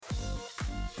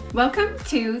Welcome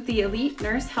to the Elite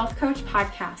Nurse Health Coach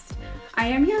Podcast. I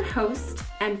am your host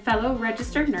and fellow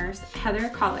registered nurse, Heather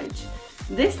College.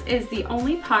 This is the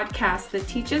only podcast that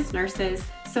teaches nurses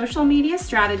social media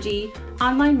strategy,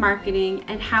 online marketing,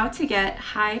 and how to get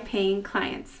high-paying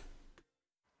clients.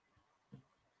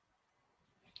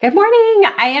 Good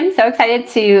morning. I am so excited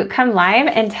to come live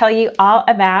and tell you all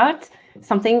about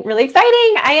something really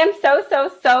exciting. I am so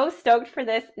stoked for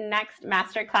this next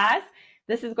masterclass.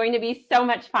 This is going to be so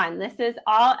much fun. This is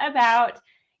all about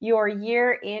your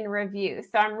year in review.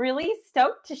 So I'm really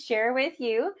stoked to share with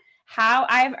you how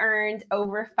I've earned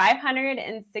over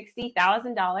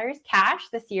 $560,000 cash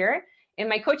this year in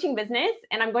my coaching business,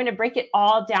 and I'm going to break it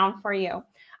all down for you.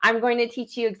 I'm going to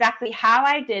teach you exactly how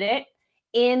I did it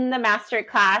in the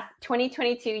Masterclass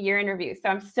 2022 year in review. So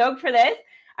I'm stoked for this.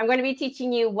 I'm going to be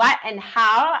teaching you what and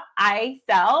how I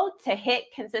sell to hit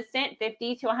consistent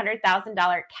 $50,000 to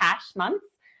 $100,000 cash months.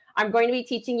 I'm going to be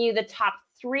teaching you the top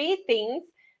 3 things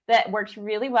that worked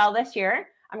really well this year.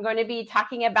 I'm going to be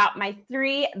talking about my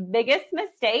 3 biggest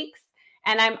mistakes,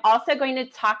 and I'm also going to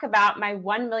talk about my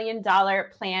 $1 million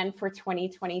plan for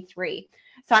 2023.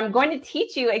 So I'm going to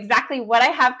teach you exactly what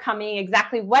I have coming,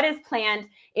 exactly what is planned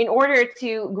in order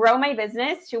to grow my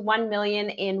business to 1 million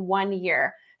in 1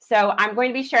 year. So I'm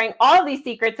going to be sharing all of these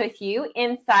secrets with you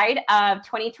inside of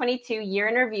 2022 Year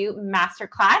in Review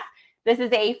Masterclass. This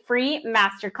is a free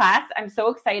masterclass. I'm so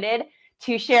excited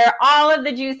to share all of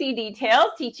the juicy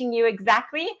details, teaching you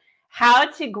exactly how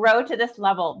to grow to this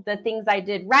level, the things I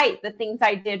did right, the things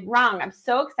I did wrong. I'm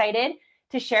so excited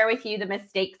to share with you the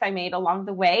mistakes I made along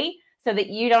the way so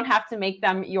that you don't have to make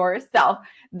them yourself.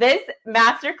 This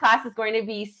masterclass is going to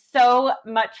be so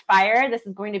much fire. This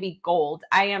is going to be gold.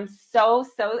 I am so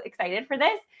excited for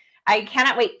this. I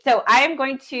cannot wait. So I am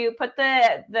going to put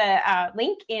the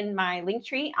link in my link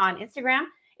tree on Instagram.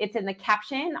 It's in the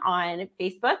caption on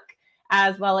Facebook,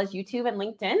 as well as YouTube and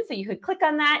LinkedIn. So you could click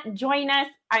on that, join us.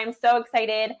 I am so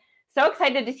excited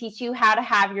to teach you how to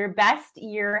have your best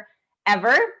year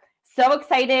ever. So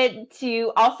excited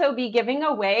to also be giving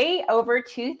away over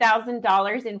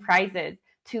 $2,000 in prizes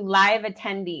to live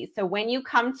attendees. So when you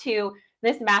come to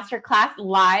this masterclass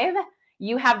live,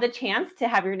 you have the chance to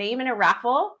have your name in a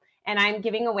raffle, and I'm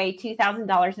giving away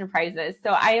 $2,000 in prizes.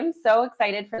 So I am so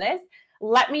excited for this.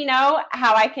 Let me know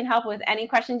how I can help with any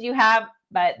questions you have,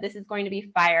 but this is going to be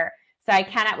fire. So I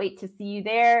cannot wait to see you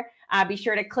there. Be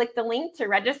sure to click the link to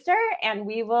register, and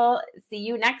we will see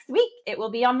you next week. It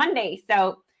will be on Monday.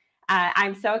 So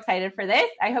I'm so excited for this.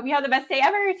 I hope you have the best day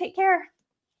ever. Take care.